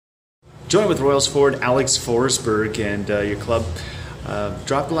Joined with Royals forward Alex Forsberg, and your club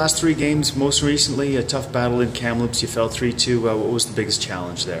dropped the last 3 games. Most recently, a tough battle in Kamloops. You fell 3-2. What was the biggest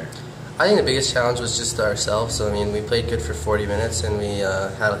challenge there? I think the biggest challenge was just ourselves. I mean, we played good for 40 minutes, and we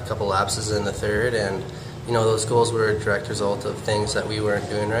had a couple lapses in the third, and those goals were a direct result of things that we weren't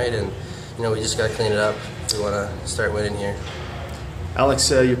doing right, and we just got to clean it up if we want to start winning here.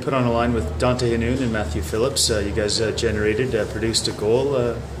 Alex, you put on a line with Dante Hanoun and Matthew Phillips. You guys produced a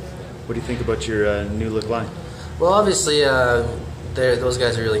goal. What do you think about your new look line? Well, obviously, those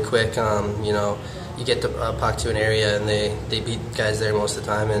guys are really quick. You get the puck to an area and they beat guys there most of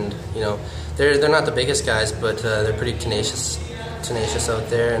the time, and they're not the biggest guys, but they're pretty tenacious out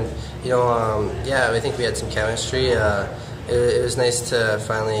there, and I think we had some chemistry. It was nice to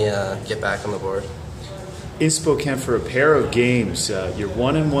finally get back on the board. In Spokane for a pair of games, you're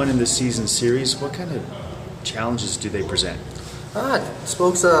 1-1 in the season series. What kind of challenges do they present?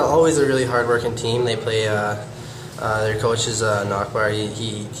 Spoke's always a really hard-working team. They play their coach is Knockbar.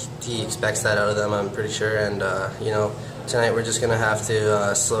 He expects that out of them, I'm pretty sure. And tonight we're just gonna have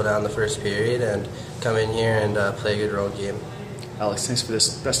to slow down the first period and come in here and play a good road game. Alex, thanks for this.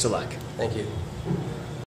 Best of luck. Thank you.